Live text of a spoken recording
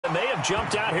have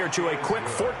jumped out here to a quick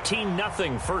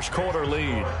 14-0 first quarter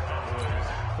lead.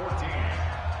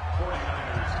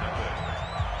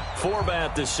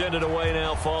 Forbat to send it away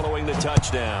now following the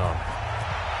touchdown.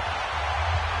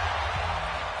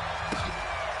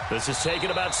 This is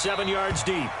taken about 7 yards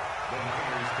deep.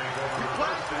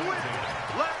 Let's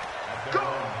go.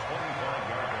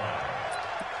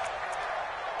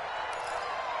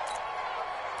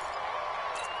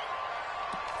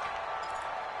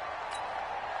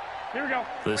 Here we go.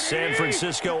 The San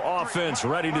Francisco offense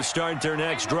ready to start their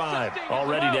next drive.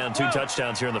 Already down 2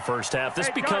 touchdowns here in the first half. This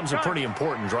becomes a pretty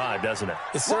important drive, doesn't it?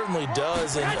 It certainly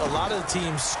does, and a lot of the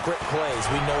teams script plays.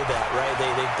 We know that, right?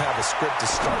 They have a script to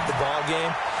start the ball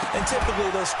game, and typically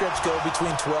those scripts go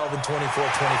between 12 and 24,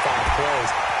 25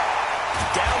 plays.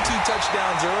 Down 2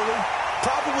 touchdowns early,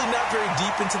 probably not very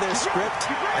deep into their script.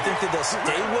 I think that they'll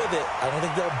stay with it. I don't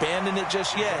think they'll abandon it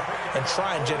just yet and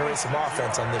try and generate some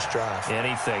offense on this drive.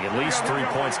 Anything. At least 3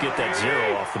 points get that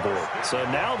 0 off the board. So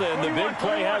now then, the big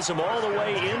play has them all the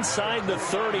way inside the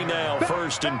 30 now,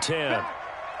 1st and 10.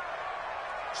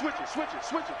 Switch it. Come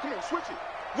on, switch it.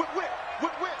 Whip.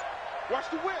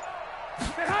 Watch the whip.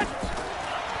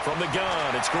 From the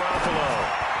gun, it's Garoppolo.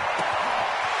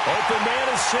 Open man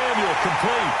is Samuel,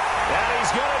 complete. And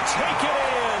he's going to take it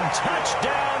in.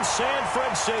 Touchdown, San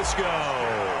Francisco.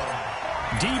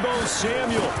 Deebo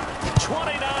Samuel,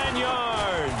 29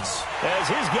 yards. As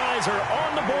his guys are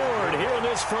on the board here in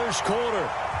this first quarter.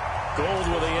 Gold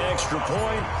with the extra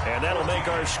point, and that'll make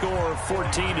our score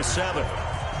 14-7.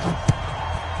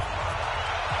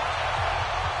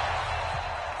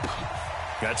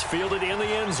 That's fielded in the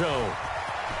end zone.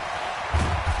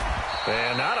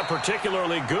 And not a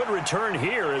particularly good return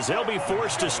here as they'll be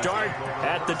forced to start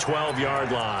at the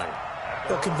 12-yard line.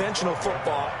 The conventional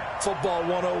football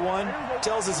 101,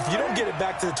 tells us if you don't get it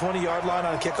back to the 20-yard line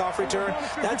on a kickoff return,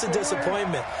 that's a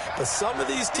disappointment. But some of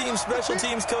these teams, special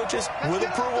teams coaches, with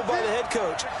approval by the head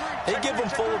coach, they give them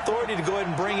full authority to go ahead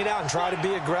and bring it out and try to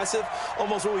be aggressive,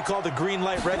 almost what we call the green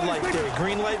light, red light theory.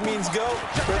 Green light means go,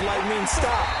 red light means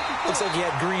stop. Looks like he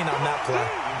had green on that play.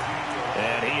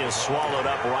 And he is swallowed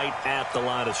up right at the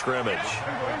line of scrimmage.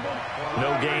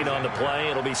 No gain on the play.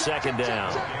 It'll be 2nd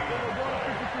down.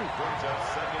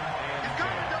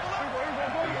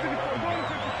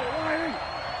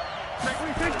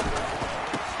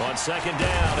 On 2nd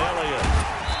down, Elliott.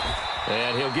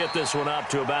 And he'll get this one up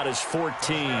to about his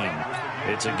 14.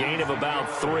 It's a gain of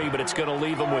about 3, but it's going to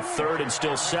leave him with 3rd and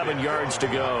still 7 yards to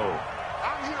go.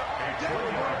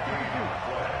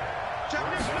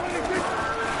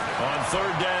 On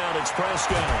 3rd down, it's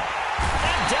Prescott.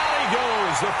 And down he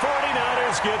goes. The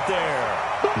 49ers get there.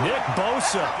 Nick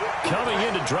Bosa coming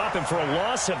in to drop him for a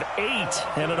loss of 8.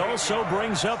 And it also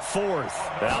brings up 4th.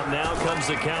 Out now comes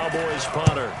the Cowboys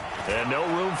punter. And no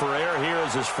room for error here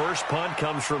as his first punt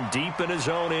comes from deep in his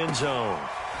own end zone.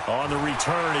 On the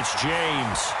return, it's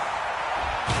James.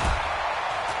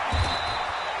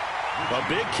 A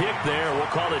big kick there. We'll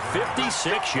call it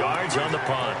 56 yards on the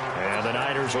punt. And the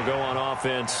Niners will go on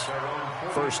offense.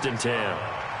 1st and 10.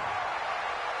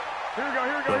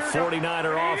 The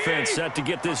 49er offense set to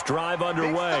get this drive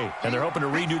underway. And they're hoping to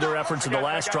redo their efforts in the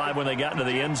last drive when they got into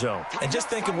the end zone. And just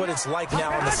think of what it's like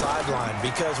now on the sideline.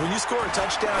 Because when you score a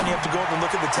touchdown, you have to go up and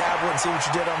look at the tablet and see what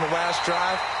you did on the last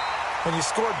drive. When you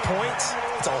scored points,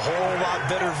 it's a whole lot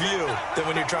better view than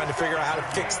when you're trying to figure out how to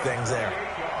fix things there.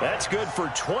 That's good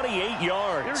for 28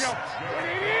 yards. Here we go.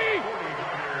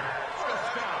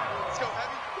 Let's go,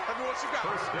 Heavy. Heavy, what you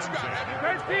got? What you got, Heavy?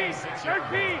 Third piece.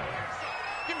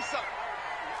 Give me something.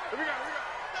 Here we go.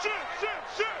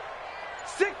 Shoot.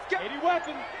 6 got 80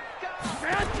 weapon.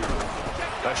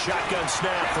 A shotgun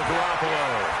snap for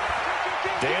Garoppolo.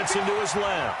 Dancing to his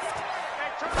left.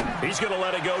 He's going to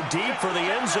let it go deep for the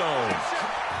end zone.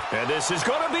 And this is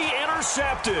going to be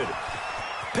intercepted.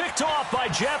 Picked off by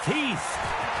Jeff Heath.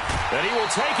 And he will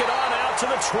take it on out to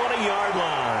the 20-yard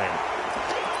line.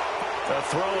 A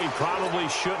throw he probably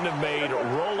shouldn't have made,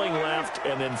 rolling left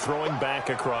and then throwing back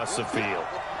across the field.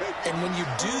 And when you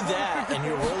do that and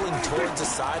you're rolling towards the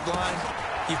sideline,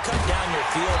 you've cut down your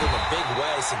field in a big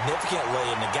way, significantly.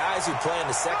 And the guys who play in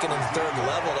the 2nd and 3rd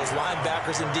level, those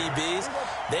linebackers and DBs,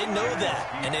 they know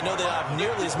that. And they know they don't have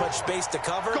nearly as much space to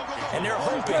cover. And they're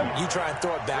hoping you try and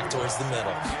throw it back towards the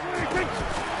middle.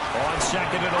 On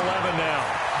 2nd and 11 now.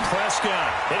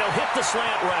 Prescott. And he'll hit the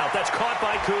slant route. That's caught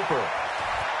by Cooper.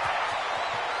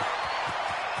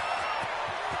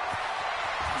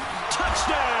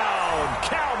 Touchdown,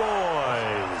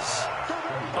 Cowboys.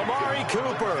 Amari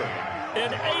Cooper,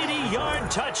 an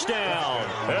 80-yard touchdown.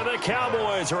 And the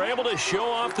Cowboys are able to show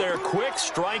off their quick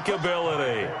strike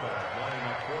ability.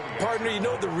 Partner, you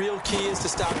know what the real key is to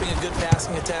stopping a good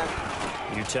passing attack?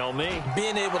 You tell me.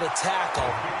 Being able to tackle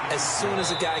as soon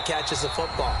as a guy catches the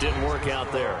football. Didn't work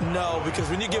out there. No, because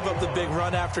when you give up the big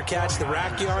run after catch, the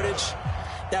rack yardage,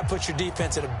 that puts your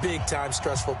defense in a big-time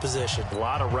stressful position. A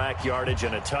lot of rack yardage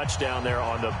and a touchdown there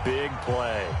on the big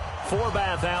play.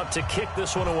 Forbath out to kick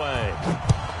this one away.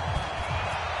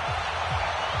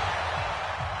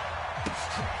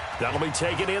 That'll be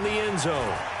taken in the end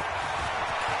zone.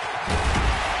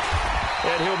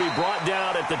 And he'll be brought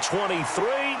down at the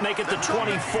 23, make it the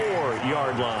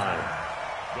 24-yard line.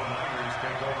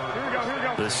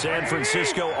 The San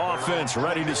Francisco offense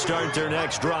ready to start their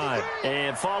next drive.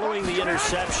 And following the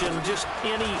interception, just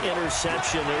any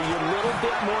interception, are you a little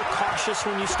bit more cautious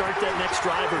when you start that next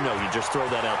drive, or no, you just throw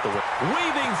that out the way?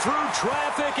 Weaving through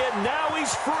traffic, and now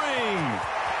he's free.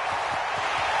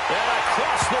 And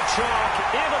across the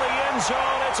chalk, into the end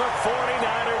zone, it's a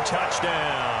 49er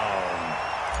touchdown.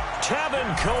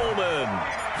 Tevin Coleman,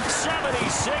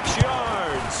 76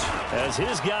 yards, as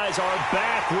his guys are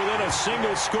back within a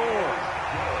single score.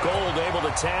 Gold able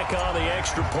to tack on the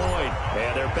extra point,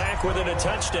 and they're back within a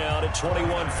touchdown at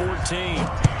 21-14.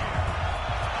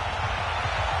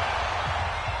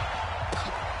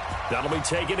 That'll be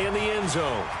taken in the end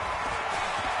zone.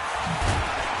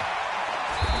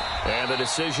 And the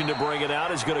decision to bring it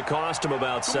out is going to cost him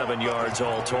about 7 yards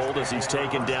all told, as he's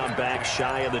taken down back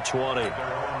shy of the 20.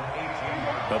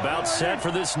 About set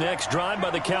for this next drive by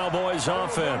the Cowboys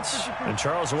offense. And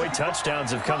Charles, the way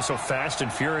touchdowns have come so fast and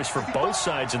furious for both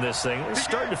sides in this thing, it's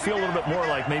starting to feel a little bit more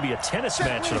like maybe a tennis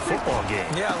match in a football game.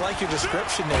 Yeah, I like your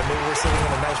description there. Maybe we're sitting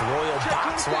in a nice royal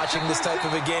box watching this type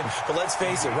of a game. But let's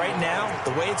face it, right now,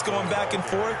 the way it's going back and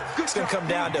forth, it's going to come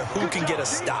down to who can get a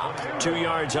stop. 2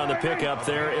 yards on the pickup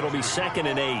there. It'll be 2nd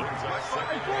and 8.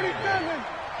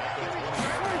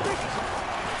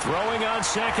 Throwing on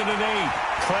 2nd and 8.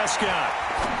 Prescott.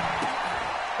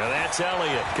 And that's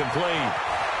Elliott, complete.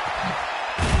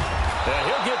 And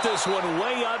he'll get this one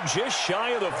way up just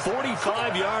shy of the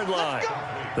 45-yard line.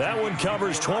 That one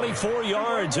covers 24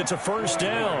 yards. It's a first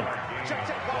down.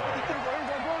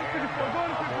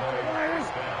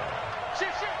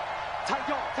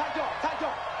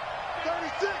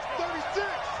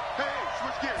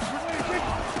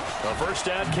 A first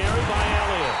down carry by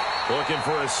Elliott. Looking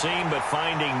for a seam, but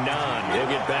finding none. He'll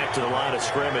get back to the line of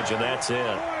scrimmage, and that's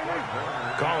it.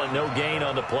 Call it no gain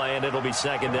on the play, and it'll be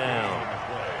 2nd down.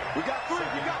 We got 3.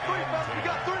 We got 3, fellas. We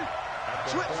got 3.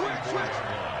 Switch.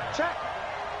 Check.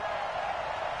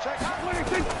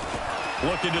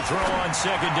 Looking to throw on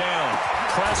 2nd down.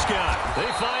 Prescott. He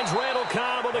finds Randall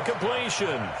Cobb with a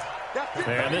completion.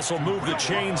 And this will move the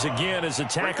chains again as the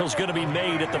tackle's going to be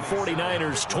made at the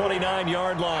 49ers'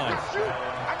 29-yard line.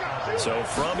 So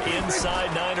from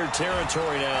inside Niner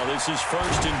territory now, this is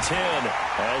 1st and 10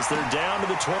 as they're down to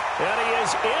the 20. And he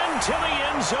is into the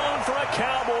end zone for a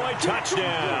Cowboy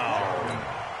touchdown.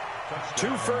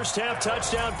 2 first-half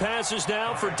touchdown passes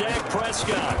now for Dak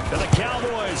Prescott. And the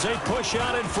Cowboys, they push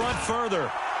out in front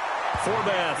further.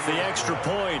 Forbath, the extra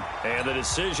point, and the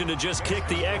decision to just kick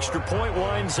the extra point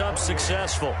winds up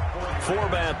successful.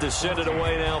 Forbath to send it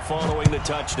away now following the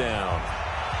touchdown.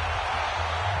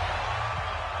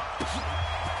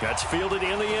 That's fielded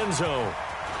in the end zone.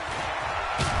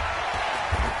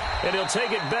 And he'll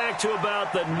take it back to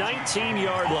about the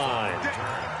 19-yard line.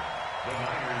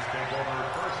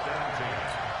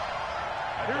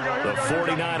 The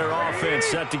 49er offense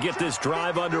set to get this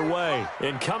drive underway.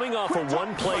 And coming off a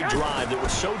one-play drive that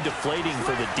was so deflating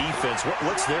for the defense,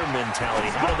 what's their mentality?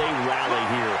 How do they rally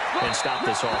here and stop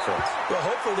this offense? Well,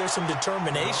 hopefully there's some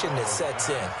determination that sets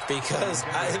in, because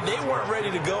they weren't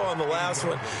ready to go on the last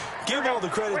one. Give all the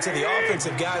credit to the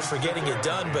offensive guys for getting it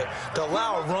done, but to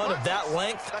allow a run of that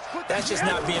length, that's just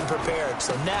not being prepared.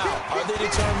 So now, are they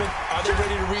determined? Are they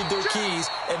ready to read their keys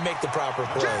and make the proper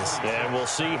plays? And we'll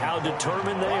see how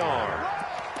determined they are.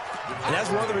 And that's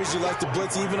one of the reasons you like to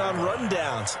blitz even on run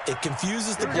downs. It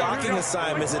confuses the blocking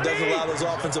assignments. It doesn't allow those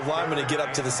offensive linemen to get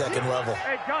up to the second level.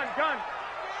 Hey, gun.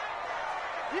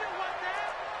 You don't want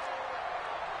that?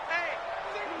 Hey,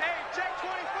 check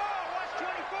 24. Watch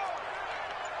 24.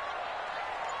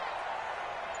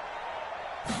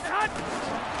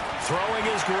 Throwing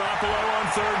is Garoppolo on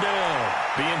 3rd down.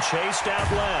 Being chased out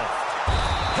left.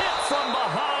 Hit from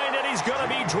behind, and he's going to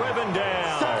be driven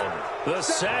down. The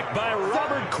sack by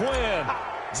Robert Quinn.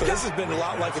 So this has been a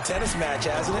lot like a tennis match,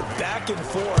 hasn't it? Back and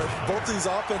forth. Both these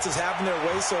offenses having their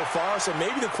way so far. So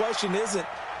maybe the question isn't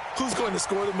who's going to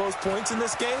score the most points in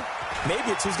this game.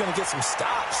 Maybe it's who's going to get some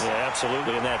stops. Yeah,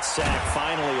 absolutely. And that sack,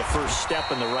 finally a first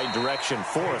step in the right direction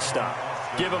for a stop.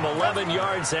 Give him 11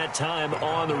 yards that time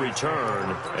on the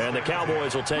return. And the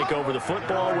Cowboys will take over the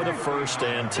football with a 1st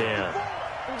and 10.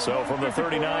 So from the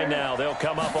 39 now, they'll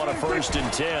come up on a 1st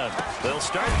and 10. They'll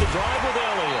start the drive with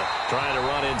Elliott. Trying to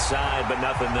run inside, but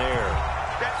nothing there.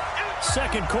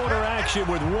 Second quarter action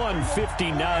with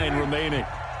 1:59 remaining.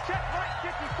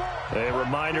 A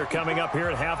reminder coming up here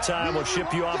at halftime. We'll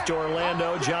ship you off to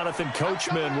Orlando. Jonathan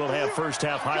Coachman will have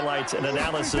first-half highlights and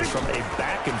analysis from a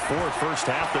back-and-forth first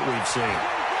half that we've seen.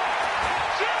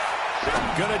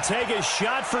 Going to take a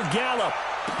shot for Gallup.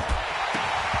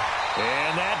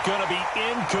 And that's going to be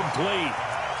incomplete.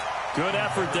 Good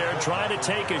effort there trying to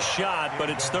take a shot, but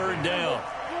it's 3rd down.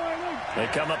 They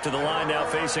come up to the line now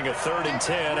facing a 3rd and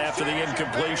 10 after the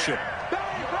incompletion.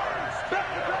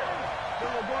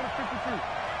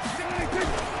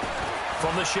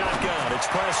 From the shotgun, it's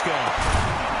Prescott.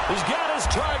 He's got his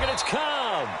target. It's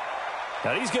Cobb.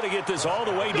 And he's going to get this all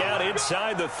the way down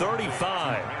inside the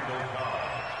 35. A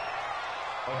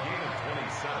gain of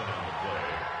 27 on the play.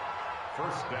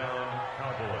 1st down,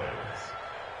 Cowboys.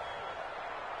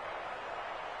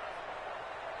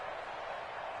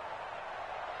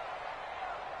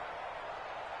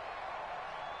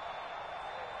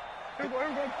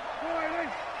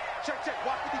 Check.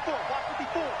 Watch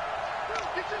 54.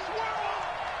 Get your swirl.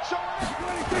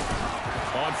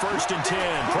 On 1st and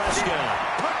 10, Prescott.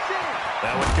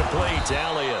 That one complete to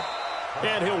Elliott.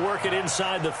 And he'll work it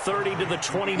inside the 30 to the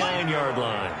 29-yard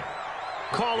line.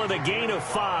 Call it a gain of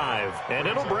 5, and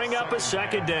it'll bring up a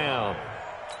 2nd down.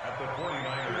 At the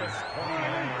 49ers,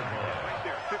 29-yard line. Right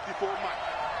there, 54 Mike.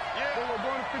 Yeah. We're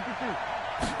going to 52.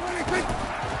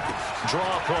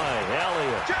 Draw play,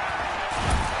 Elliott.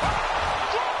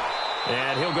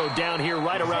 And he'll go down here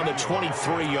right around the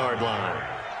 23-yard line.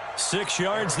 6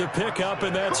 yards to pick up,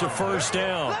 and that's a 1st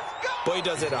down. Boy, he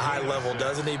does it at a high level,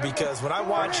 doesn't he? Because when I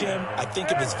watch him, I think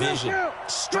of his vision.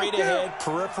 Straight ahead,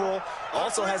 peripheral.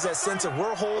 Also has that sense of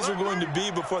where holes are going to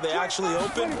be before they actually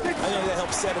open. I think that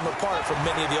helps set him apart from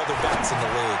many of the other backs in the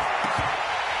league.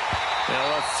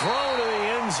 Now a throw to the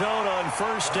end zone on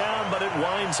 1st down, but it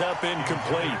winds up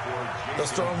incomplete.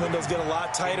 Those throwing windows get a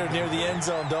lot tighter near the end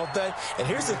zone, don't they? And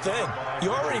here's the thing.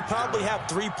 You already probably have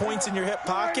 3 points in your hip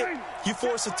pocket. You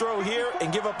force a throw here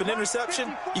and give up an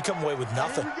interception, you come away with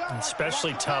nothing.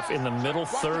 Especially tough in the middle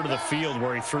 3rd of the field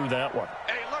where he threw that one.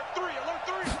 Hey, alert 3.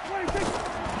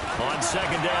 On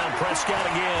 2nd down, Prescott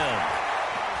again.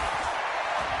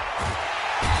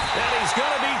 And he's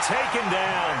going to be taken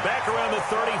down back around the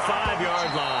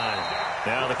 35-yard line.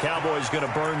 Now the Cowboys going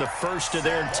to burn the first of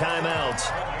their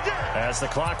timeouts as the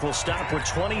clock will stop with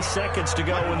 20 seconds to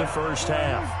go in the first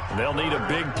half. They'll need a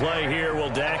big play here. Will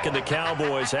Dak and the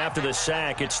Cowboys after the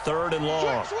sack. It's 3rd and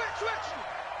long. Switch.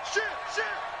 Shit.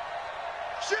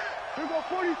 Here go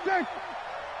 46.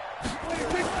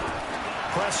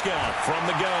 Prescott from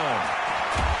the gun.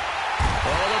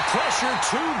 Oh, the pressure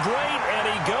too great, and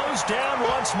he goes down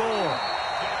once more.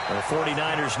 The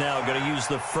 49ers now going to use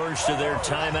the first of their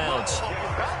timeouts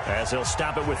as they'll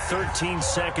stop it with 13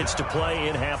 seconds to play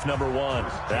in half number 1.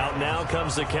 Out now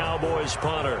comes the Cowboys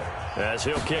punter as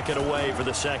he'll kick it away for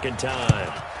the 2nd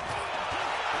time.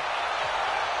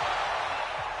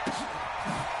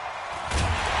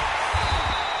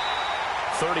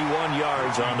 .31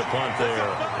 yards on the punt there.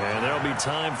 And there'll be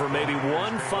time for maybe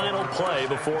one final play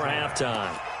before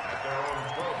halftime.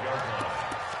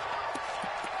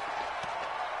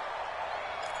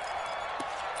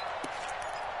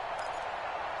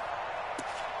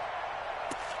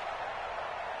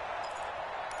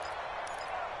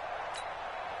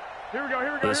 Here we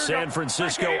go. The San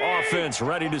Francisco offense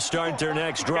ready to start their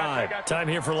next drive. Time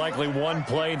here for likely one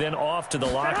play, then off to the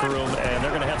locker room, and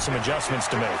they're going to have some adjustments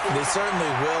to make. They certainly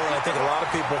will, and I think a lot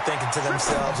of people are thinking to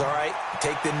themselves, all right,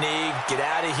 take the knee, get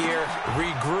out of here,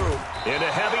 regroup. Into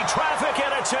heavy traffic,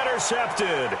 and it's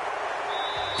intercepted.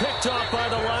 Picked off by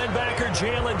the linebacker,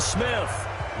 Jalen Smith.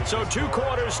 So 2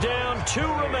 quarters down, 2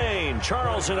 remain.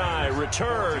 Charles and I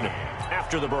return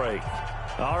after the break.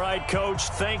 All right, Coach,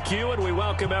 thank you, and we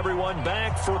welcome everyone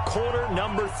back for quarter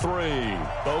number 3.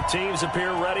 Both teams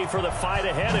appear ready for the fight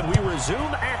ahead, and we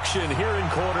resume action here in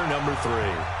quarter number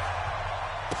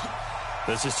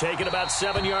 3. This is taken about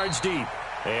 7 yards deep,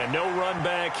 and no run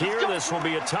back here. This will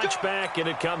be a touchback, and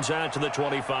it comes out to the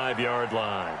 25-yard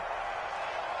line.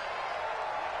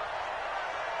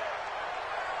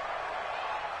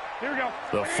 Here we go.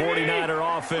 The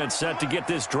 49er offense set to get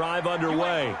this drive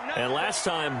underway. And last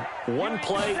time, one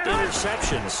play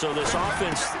interception. So this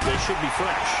offense, they should be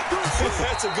fresh.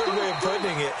 That's a good way of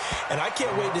putting it. And I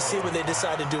can't wait to see what they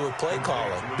decide to do with play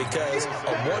calling. Because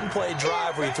a one-play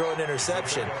drive where you throw an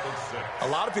interception, a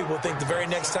lot of people think the very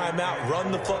next time out,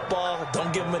 run the football,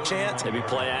 don't give them a chance. Maybe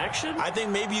play action? I think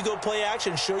maybe you go play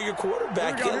action, show your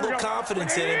quarterback, get a little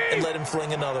confidence in him, and let him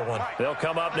fling another one. They'll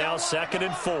come up now 2nd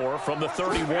and 4 from the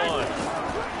 31.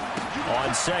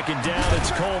 On second down,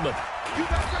 it's Coleman.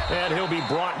 And he'll be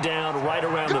brought down right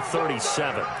around the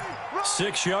 37.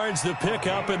 6 yards the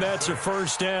pickup, and that's a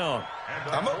first down.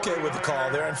 I'm okay with the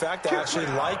call there. In fact, I actually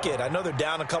like it. I know they're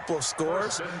down a couple of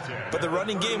scores, but the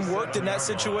running game worked in that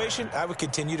situation. I would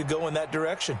continue to go in that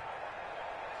direction.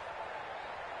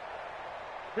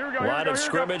 Line of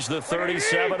scrimmage, the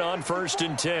 37 on 1st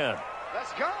and 10.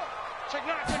 Let's go. Check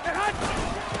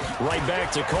that. Right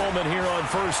back to Coleman here on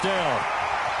 1st down.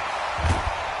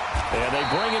 And they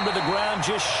bring him to the ground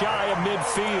just shy of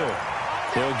midfield.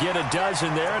 They'll get a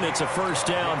dozen there, and it's a first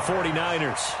down,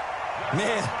 49ers.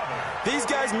 Man, these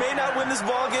guys may not win this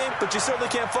ball game, but you certainly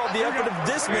can't fault the effort of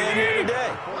this man here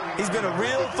today. He's been a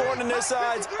real thorn in their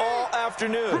sides all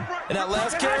afternoon. And that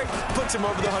last carry puts him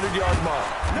over the 100-yard mark.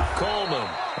 Coleman.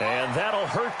 And that'll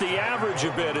hurt the average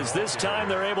a bit as this time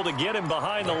they're able to get him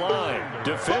behind the line.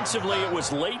 Defensively, it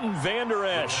was Leighton Vander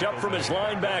Esch up from his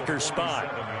linebacker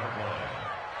spot.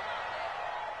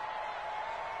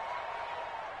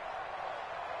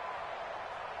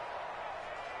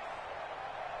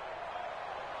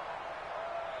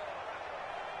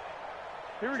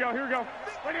 Here we go.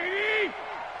 180.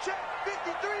 Check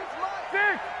 53 is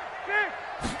mine.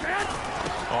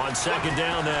 6. On second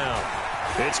down now,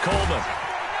 it's Coleman.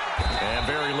 And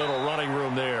very little running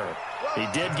room there. He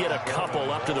did get a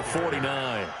couple up to the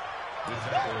 49.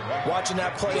 Watching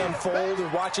that play unfold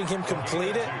and watching him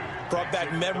complete it brought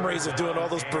back memories of doing all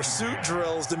those pursuit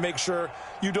drills to make sure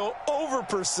you don't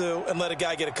over-pursue and let a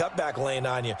guy get a cutback lane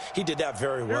on you. He did that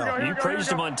very well. You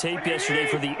praised him on tape yesterday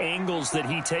for the angles that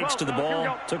he takes to the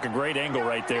ball. Took a great angle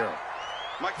right there.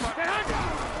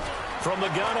 From the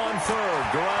gun on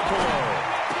 3rd, Garoppolo.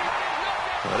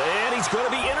 And he's going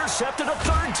to be intercepted a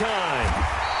 3rd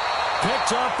time.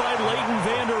 Picked up by Leighton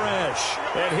Vander Esch.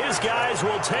 And his guys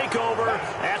will take over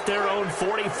at their own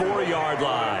 44-yard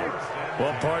line.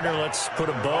 Well, partner, let's put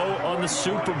a bow on the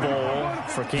Super Bowl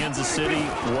for Kansas City.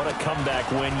 What a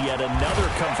comeback win. Yet another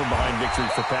come-from-behind victory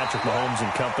for Patrick Mahomes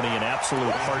and company. An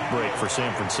absolute heartbreak for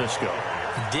San Francisco.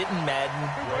 Didn't Madden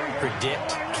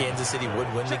predict Kansas City would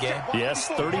win the game? Yes,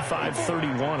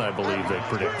 35-31, I believe they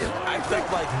predicted. I felt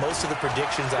like most of the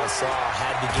predictions I saw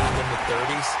had the game in the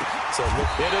 30s. So look.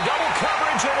 Into double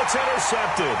coverage, and it's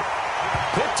intercepted.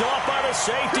 Picked off by the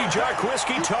safety,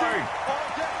 Jarquiski Tart.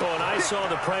 Oh, and I saw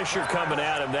the pressure coming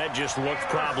at him. That just looked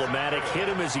problematic. Hit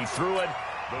him as he threw it,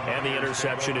 and the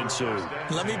interception ensued.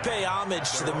 Let me pay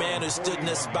homage to the man who stood in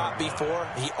this spot before.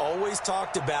 He always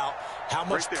talked about how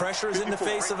much pressure is in the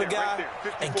face of a guy,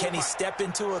 and can he step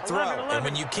into a throw. And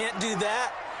when you can't do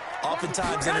that,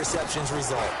 oftentimes interceptions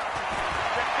result.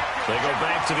 They go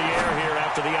back to the air here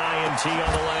after the INT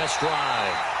on the last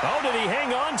drive. Oh, did he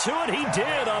hang on to it? He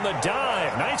did on the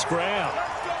dive. Nice grab.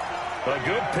 A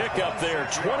good pickup there,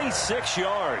 26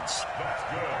 yards.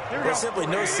 There's simply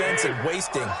no sense in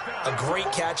wasting a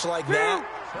great catch like that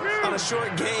on a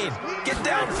short gain. Get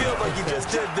downfield like you just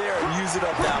did there and use it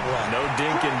up that way. No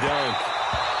dink and dunk.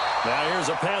 Now here's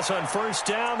a pass on 1st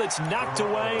down that's knocked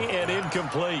away and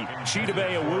incomplete.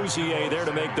 Chidobe Awuzie there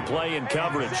to make the play in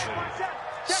coverage.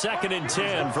 2nd and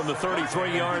 10 from the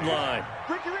 33-yard line.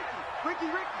 Ricky.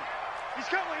 He's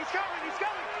coming.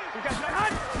 We got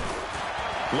that.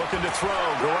 Looking to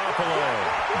throw, Garoppolo.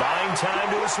 Buying time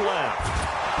to his left.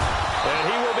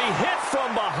 And he will be hit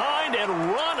from behind and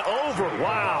run over.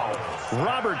 Wow.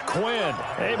 Robert Quinn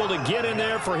able to get in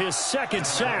there for his 2nd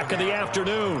sack of the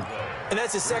afternoon. And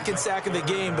that's his 2nd sack of the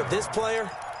game, but this player,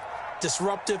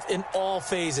 disruptive in all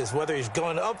phases, whether he's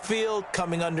going upfield,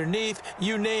 coming underneath,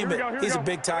 you name it. He's a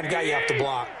big-time guy you have to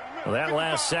block. Well, that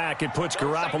last sack, it puts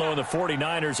Garoppolo and the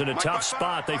 49ers in a tough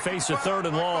spot. They face a 3rd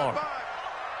and long.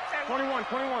 21.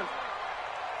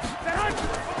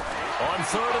 On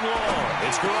 3rd and long,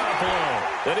 it's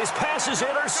Garoppolo. And his pass is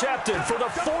intercepted for the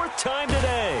 4th time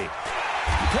today.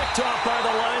 Picked off by the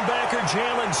linebacker,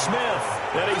 Jalen Smith.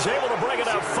 And he's able to bring it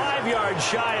up 5 yards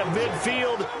shy of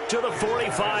midfield to the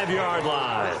 45-yard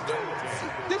line.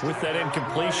 With that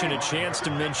incompletion, a chance to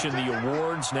mention the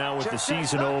awards. Now with the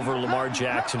season over, Lamar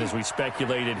Jackson, as we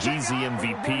speculated, he's the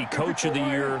MVP, Coach of the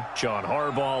Year. John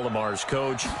Harbaugh, Lamar's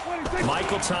coach.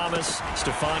 Michael Thomas,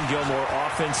 Stephon Gilmore,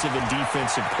 offensive and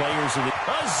defensive players of the...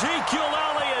 Ezekiel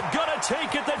Elliott gonna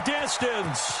take it the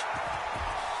distance.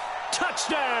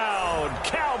 Touchdown,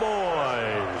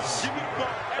 Cowboys.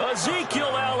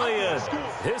 Ezekiel Elliott,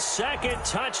 his second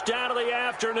touchdown of the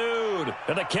afternoon.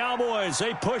 And the Cowboys,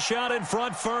 they push out in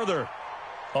front further.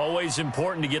 Always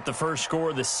important to get the first score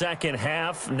of the second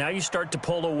half. Now you start to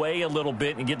pull away a little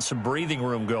bit and get some breathing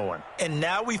room going. And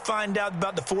now we find out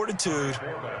about the fortitude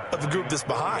of the group that's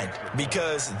behind,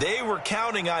 because they were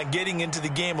counting on getting into the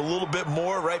game a little bit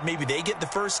more, right? Maybe they get the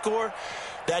first score.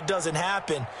 That doesn't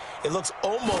happen. It looks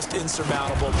almost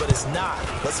insurmountable, but it's not.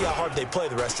 Let's see how hard they play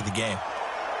the rest of the game.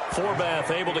 Forbath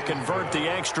able to convert the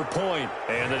extra point,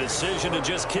 and the decision to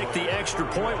just kick the extra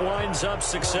point winds up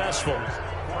successful.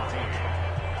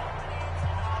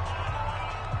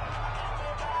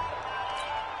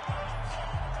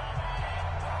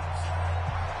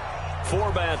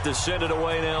 Forbath to send it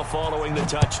away now following the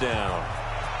touchdown.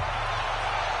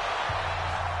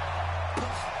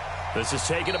 This is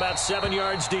taken about 7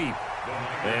 yards deep.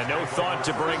 And no thought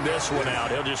to bring this one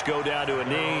out. He'll just go down to a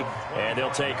knee, and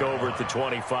he'll take over at the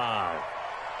 25.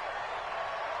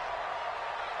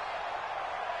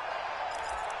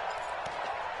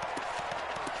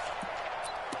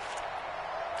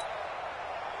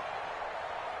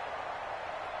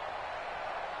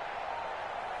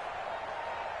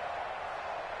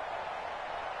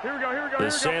 The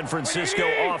San Francisco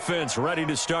offense ready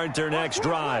to start their next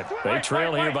drive. They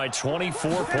trail here by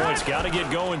 24 points. Got to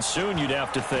get going soon, you'd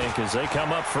have to think, as they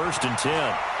come up 1st and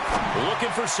 10. Looking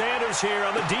for Sanders here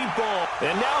on the deep ball.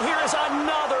 And now here is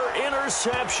another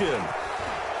interception.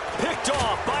 Picked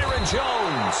off Byron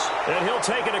Jones. And he'll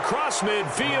take it across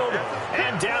midfield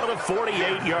and down to the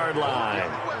 48-yard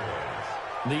line.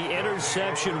 The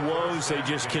interception woes, they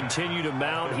just continue to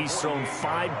mount. He's thrown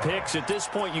 5 picks. At this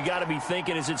point, you got to be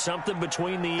thinking, is it something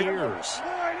between the ears?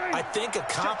 I think a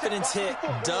confidence hit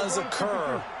does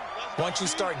occur once you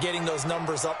start getting those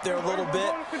numbers up there a little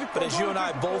bit. But as you and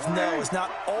I both know, it's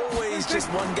not always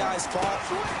just one guy's fault.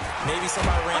 Maybe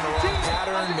somebody ran a wrong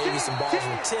pattern. Maybe some balls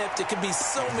were tipped. It could be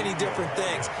so many different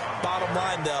things. Bottom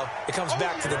line, though, it comes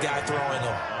back to the guy throwing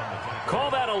them.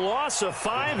 Call that a loss of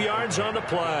 5 yards on the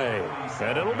play.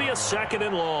 And it'll be a 2nd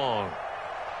and long.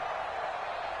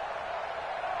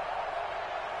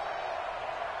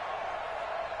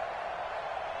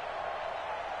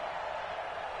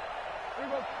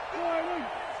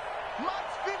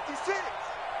 Mott's 56.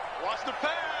 Watch the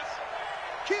pass.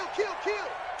 Kill, kill, kill.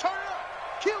 Turn it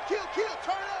up. Kill, kill, kill.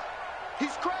 Turn it up.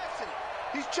 He's crashing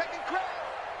it. He's checking crash.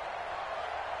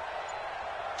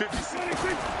 56.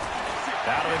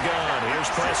 Out of the gun, here's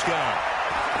Prescott.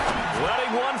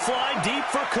 Letting one fly deep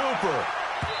for Cooper.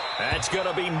 That's going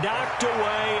to be knocked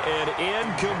away and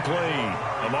incomplete.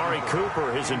 Amari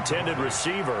Cooper, his intended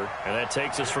receiver, and that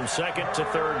takes us from 2nd to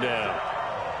 3rd down.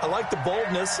 I like the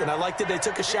boldness, and I like that they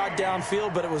took a shot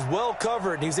downfield, but it was well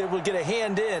covered, and he was able to get a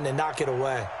hand in and knock it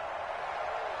away.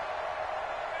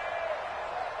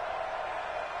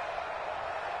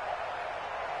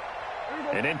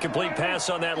 An incomplete pass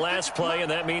on that last play,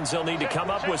 and that means they'll need to come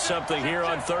up with something here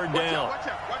on 3rd down. Watch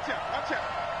out, watch out, watch out.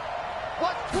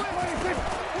 Watch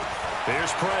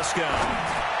Here's Prescott.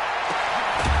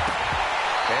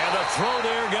 And the throw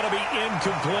there going to be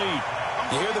incomplete.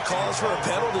 You hear the calls for a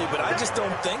penalty, but I just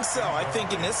don't think so. I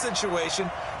think in this situation,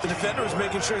 the defender was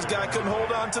making sure his guy couldn't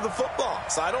hold on to the football.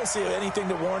 So I don't see anything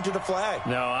that warranted a flag.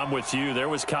 No, I'm with you. There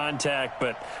was contact,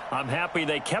 but I'm happy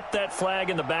they kept that flag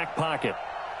in the back pocket.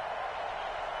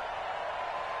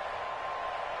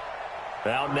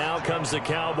 Out now comes the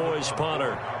Cowboys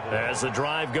punter as the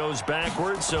drive goes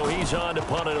backwards, so he's on to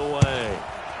punt it away.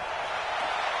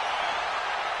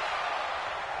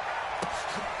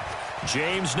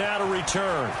 James now to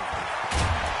return.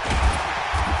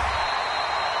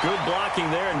 Good blocking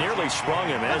there, nearly sprung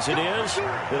him. As it is,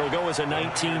 it'll go as a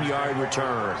 19-yard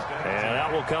return. And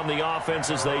that will come the offense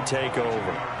as they take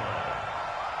over.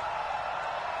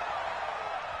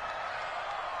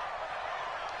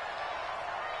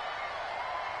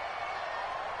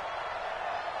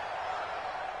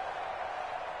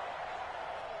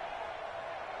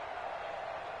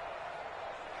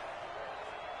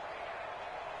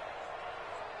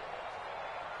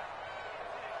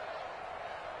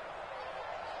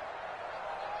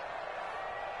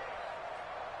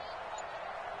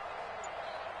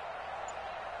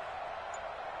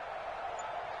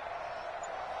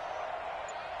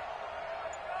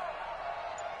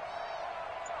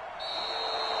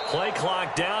 Play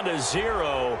clock down to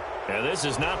 0, and this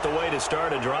is not the way to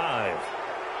start a drive.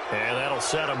 And that'll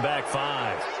set them back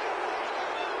 5.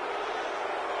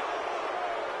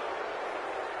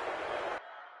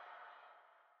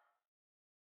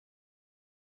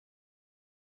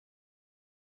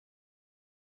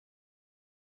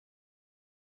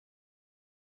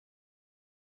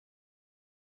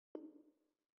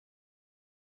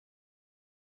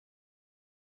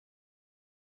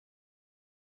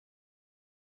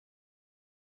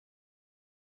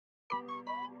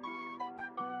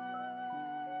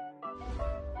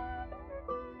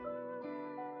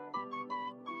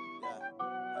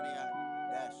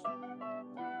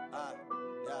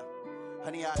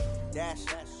 Honey, I dash,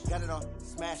 got it on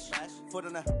smash, foot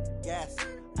on the gas.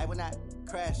 I will not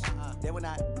crash, they will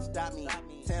not stop me.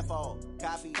 Tenfold,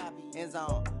 copy, end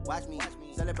zone, watch me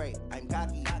celebrate. I'm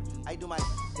cocky, I do my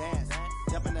dance,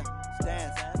 jump in the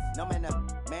stands. No man,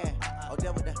 man, oh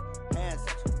deal with the hands.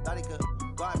 Thought he could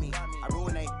guard me, I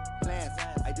ruin they plans.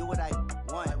 I do what I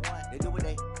want, they do what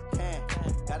they can.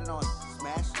 Got it on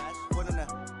smash, foot on the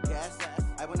gas.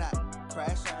 I will not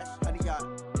crash, honey,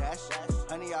 y'all dash,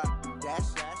 honey, y'all dash,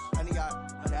 honey, y'all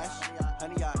dash,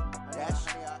 honey, y'all dash,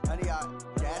 honey, y'all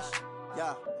dash,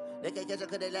 yeah. They can't catch up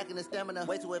cause they lacking the stamina.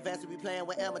 Way too advanced to be playing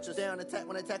with amateurs. Stay on attack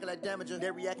when they tackle like damager. They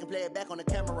react and play it back on the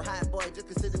camera. Hot boy, just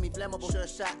consider me flammable. Sure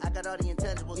shot, I got all the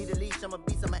intangibles. Need a leash, I'm a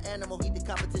beast, I'm an animal. Heat the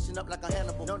competition up like a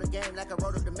Hannibal. Know the game like I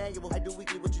wrote up the manual. I do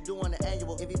weekly what you do on the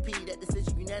annual. MVP, that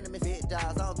decision unanimous. Big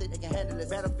dials, I don't think they can handle it.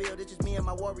 Battlefield, it's just me and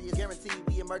my warriors. Guaranteed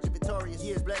we emerging victorious.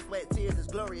 Years, blood, sweat, tears, is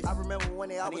glorious. I remember when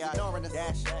they always ignoring us.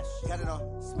 Dash, got it on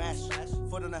smash,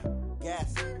 foot on the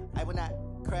gas. I will not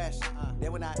crash, they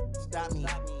will not stop me.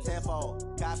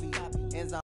 Tenfold, copy,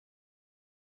 end zone.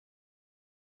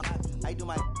 I do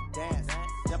my dance,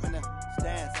 jump in the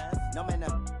stands. No man,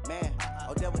 man,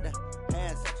 oh deal with the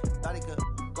hands. Thought he could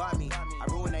guard me, I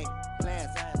ruin they plans.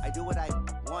 I do what I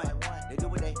want, they do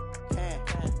what they can.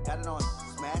 Got it on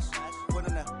smash, foot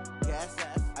on the gas.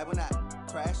 I will not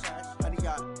crash, honey,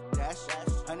 y'all dash,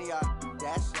 honey, y'all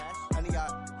dash, honey,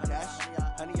 y'all dash,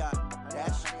 honey, y'all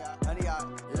dash, honey, y'all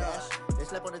dash. They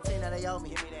slept on the team that they owe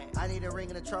me. I need a ring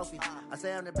and a trophy. I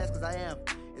say I'm the best cause I am.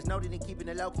 It's no need in keeping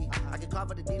it low-key. I can carve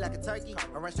for the D like a turkey,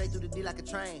 or run straight through the D like a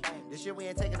train. This year we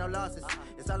ain't taking no losses.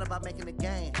 It's all about making the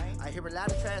game. I hear a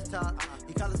lot of trash talk.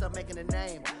 He call himself making a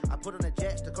name. I put on the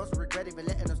Jets. The coach regret even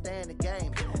letting them stay in the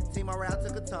game. Team morale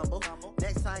took a tumble.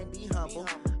 Next time be humble.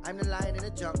 I'm the lion in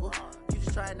the jungle. You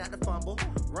just trying not to fumble.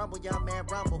 Rumble, young man,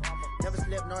 rumble. Never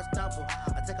slip nor stumble.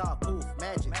 I take off, poof,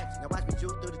 magic. Now watch me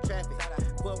juke through the traffic.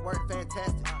 Footwork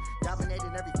fantastic.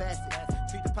 Dominating every facet.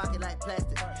 Treat the pocket like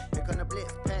plastic. Here come the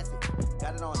blitz, pass it.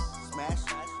 Got it on smash,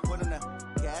 foot on the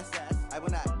gas. I will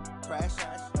not crash.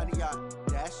 Honey, y'all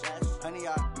dash, honey,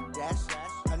 y'all dash,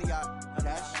 honey, y'all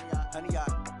dash, honey,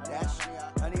 y'all dash,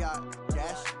 honey, y'all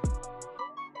dash.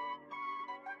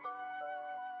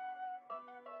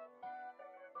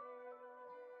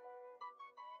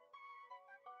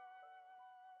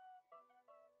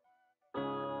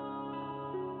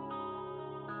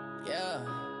 Yeah.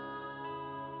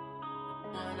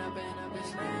 One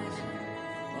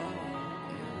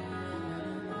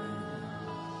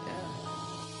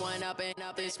up and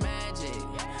up is magic.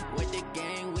 With the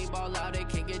gang, we ball out, it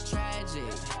can get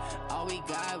tragic. All we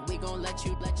got, we gon' let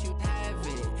you have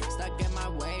it. Stuck in my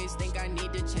ways, think I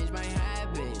need to change my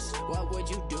habits. What would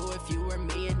you do if you were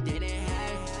me and didn't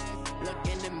have it? Look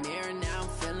in the mirror, now I'm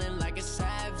feeling like a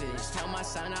savage. Tell my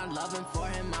son I love him, for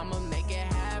him I'ma make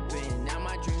it happen. Now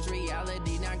my dream's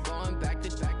reality, not going back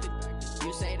to.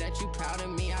 You say that you proud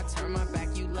of me, I turn my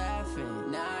back, you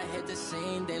laughing. Now I hit the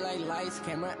scene, they like lights,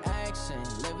 camera, action.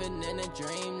 Living in a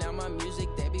dream, now my music,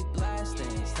 they be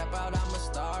blasting. Step out, I'm a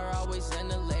star, always in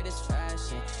the latest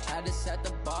fashion. Had to set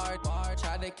the bar,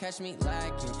 try to catch me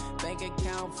lacking. Bank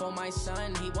account for my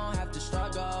son, he won't have to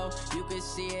struggle. You can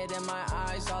see it in my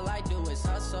eyes, all I do is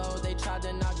hustle. They tried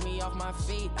to knock me off my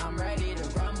feet, I'm ready to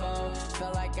rumble.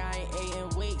 Felt like I ain't ate in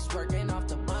weeks, working off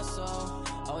the muscle.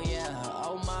 Oh yeah,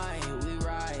 oh my, we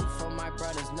ride for my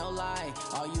brothers, no lie.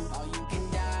 All you can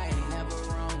die, never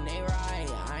wrong, they right.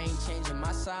 I ain't changing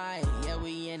my side, yeah,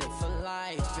 we in it for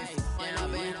life. And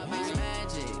up is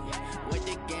magic. With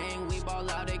the gang, we ball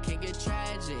out, it can get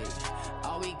tragic.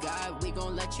 All we got, we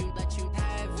gon' let you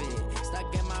have it.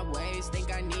 Stuck in my ways,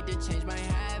 think I need to change my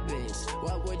habits.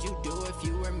 What would you do if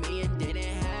you were me and didn't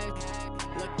have it?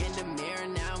 Look in the mirror,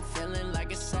 now I'm feeling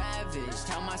like a savage.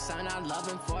 Tell my son I love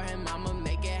him, for him I'ma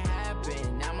make it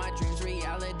happen. Now my dream's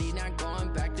reality, not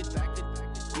going back to.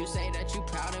 You say that you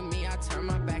proud of me, I turn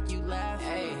my back, you laugh.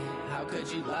 Hey, how could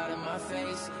you you loud in my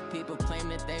face. People claim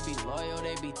that they be loyal,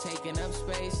 they be taking up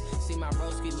space. See my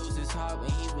broski lose his heart when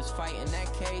he was fighting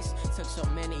that case. Took so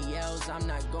many yells, I'm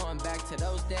not going back to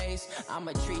those days.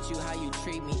 I'ma treat you how you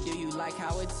treat me, do you like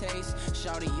how it tastes?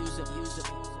 Shawty, use a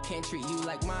can't treat you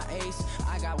like my ace.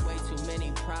 I got way too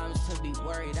many problems to be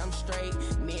worried, I'm straight.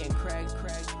 Me and Craig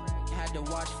had to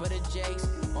watch for the Jakes.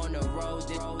 On the road,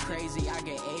 this crazy, I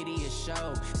get 80 a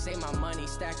show. Say my money,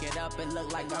 stack it up, it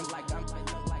look like I'm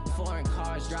foreign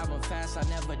cars, driving fast, I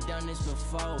never done this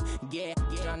before. Yeah,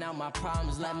 drown out my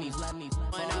problems, let me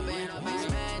When I've been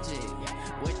magic.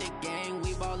 With the gang,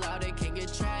 we ball out, it can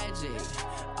get tragic.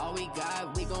 All we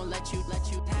got, we gon' let you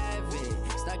have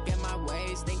it. Stuck in my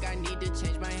ways, think I need to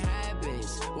change my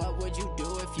habits. What would you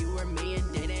do if you were me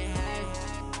and didn't have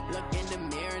it? Look in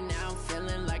the mirror now, I'm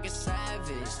feeling like a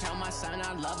savage. Tell my son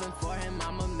I love him, for him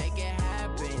I'ma make it happen.